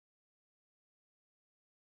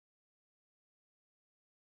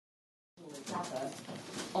together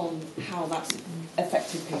on how that's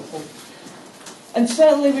affected people. And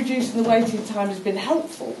certainly reducing the waiting time has been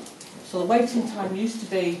helpful. So the waiting time used to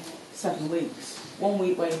be 7 weeks. 1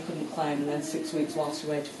 week where you couldn't claim and then 6 weeks whilst you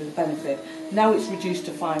waited for the benefit. Now it's reduced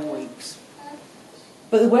to 5 weeks.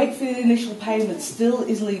 But the wait for the initial payment still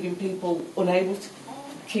is leaving people unable to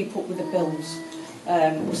keep up with the bills.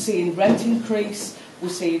 We're seeing rent increase, we're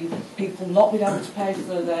seeing people not being able to pay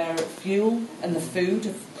for their fuel and the food,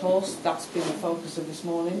 of course, that's been the focus of this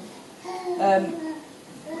morning.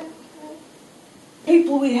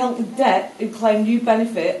 People we help with debt who claim new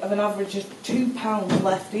benefit have an average of £2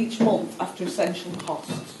 left each month after essential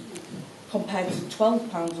costs, compared to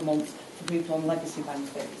 £12 a month for people on legacy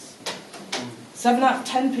benefits. 7 out of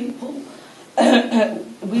 10 people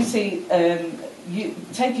we see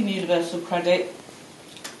taking universal credit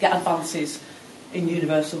get advances in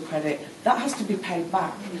universal credit. That has to be paid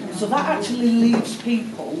back. So that actually leaves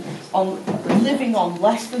people living on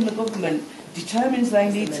less than the government determines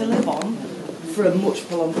they need to live on for a much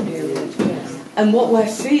prolonged period. And what we're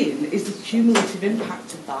seeing is the cumulative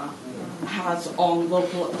impact of that has on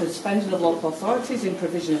the spending of local authorities in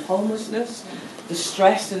provision of homelessness, the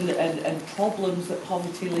stress and problems that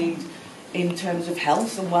poverty lead in terms of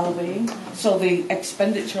health and well-being. So the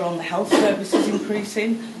expenditure on the health service is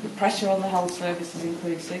increasing, the pressure on the health service is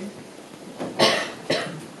increasing.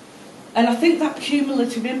 And I think that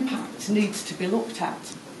cumulative impact needs to be looked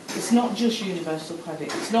at. It's not just universal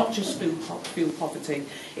credit, it's not just fuel poverty,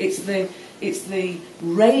 it's the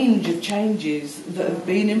range of changes that have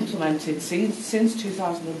been implemented since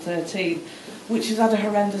 2013, which has had a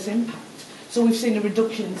horrendous impact. So we've seen a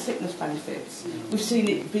reduction in sickness benefits, we've seen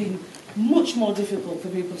it being much more difficult for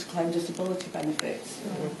people to claim disability benefits.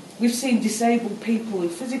 We've seen disabled people who are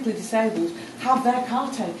physically disabled have their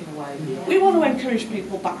car taken away. We want to encourage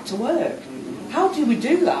people back to work. How do we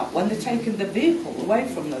do that when they're taking the vehicle away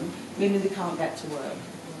from them, meaning they can't get to work?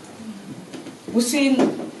 We're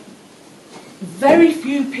seeing very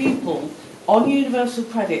few people on universal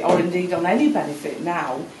credit, or indeed on any benefit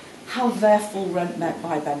now, have their full rent met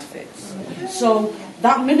by benefits. So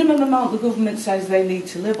that minimum amount the government says they need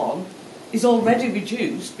to live on is already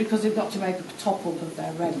reduced because they've got to make a top up of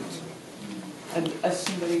their rent. And as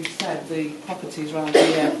somebody said, the properties around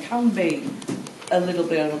here can be a little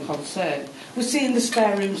bit of a concern. We're seeing the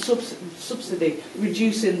spare room subsidy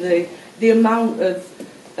reducing the amount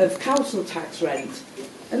of council tax rate,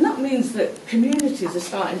 and that means that communities are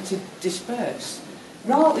starting to disperse.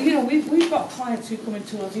 We've got clients who come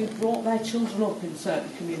into us who've brought their children up in certain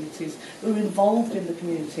communities, who are involved in the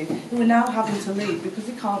community, who are now having to leave because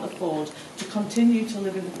they can't afford to continue to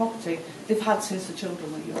live in the property they've had since the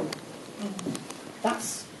children were young.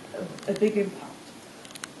 That's a big impact.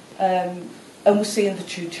 And we're seeing the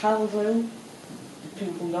two-child rule.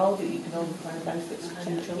 People know that you can only claim benefits for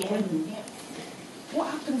 2 children. What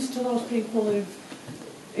happens to those people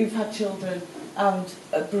who've had children and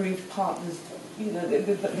bereaved partners?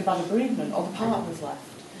 They've had a bereavement or the partner's left.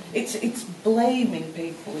 It's blaming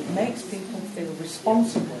people. It makes people feel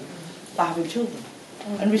responsible for having children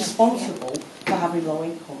and responsible for having low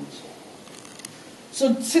incomes.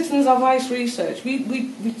 So Citizens Advice Research,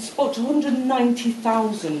 we spoke to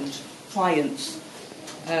 190,000 clients.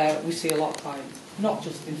 We see a lot of clients, not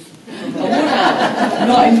just in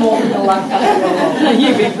not in Northern Lancaster.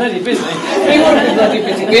 You've been bloody busy. We won't be bloody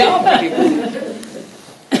busy. We are bloody busy.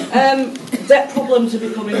 Debt problems are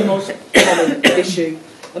becoming the most common issue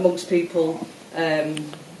amongst people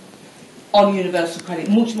on universal credit,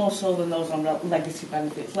 much more so than those on legacy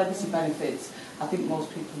benefits. Legacy benefits, I think most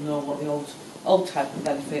people know what the old type of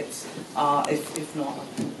benefits are. If not, I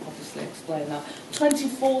can obviously explain that.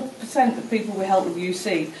 24% of people we help with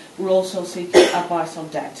UC were also seeking advice on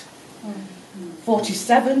debt.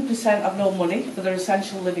 47% have no money for their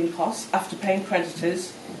essential living costs after paying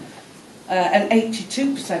creditors. And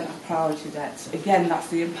 82% have priority debts. Again, that's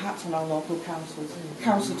the impact on our local councils.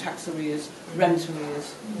 Council tax arrears, rent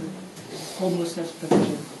arrears, homelessness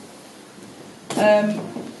provision.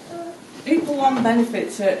 People on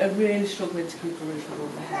benefits are really struggling to keep a roof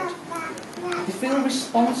above their head. They feel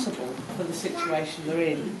responsible for the situation they're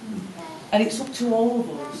in. And it's up to all of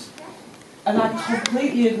us. And I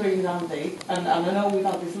completely agree with Andy, and I know we've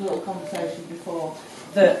had this little conversation before,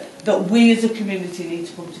 that we as a community need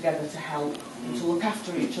to come together to help and to look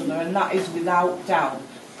after each other, and that is without doubt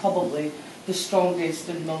probably the strongest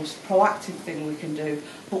and most proactive thing we can do,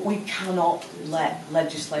 but we cannot let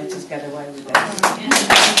legislators get away with this.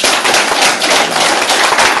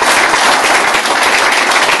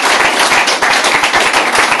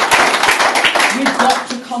 We've got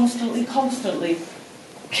to constantly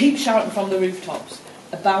keep shouting from the rooftops.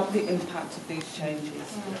 about the impact of these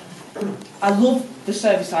changes. I love the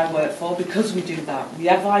service I work for because we do that. We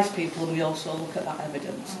advise people and we also look at that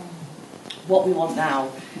evidence. What we want now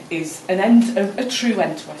is a true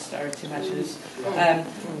end to austerity measures.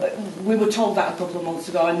 We were told that a couple of months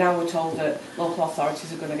ago, and now we're told that local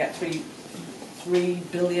authorities are going to get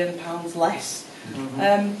 £3 billion less.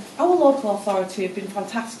 Our local authority have been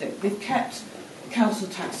fantastic. They've kept council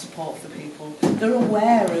tax support for people. They're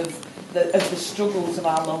aware of the struggles of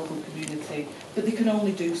our local community, but they can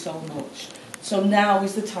only do so much. So now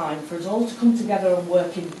is the time for us all to come together and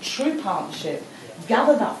work in true partnership,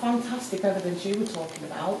 gather that fantastic evidence you were talking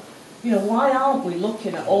about. You know, why aren't we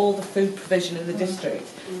looking at all the food provision in the district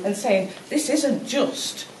and saying, this isn't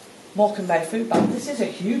just MORECAMBE Bay Foodbank, this is a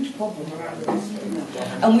huge problem around the district.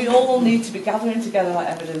 And we all need to be gathering together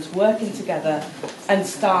that evidence, working together, and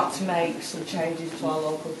start to make some changes to our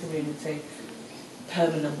local community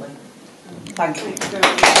permanently. Thank you.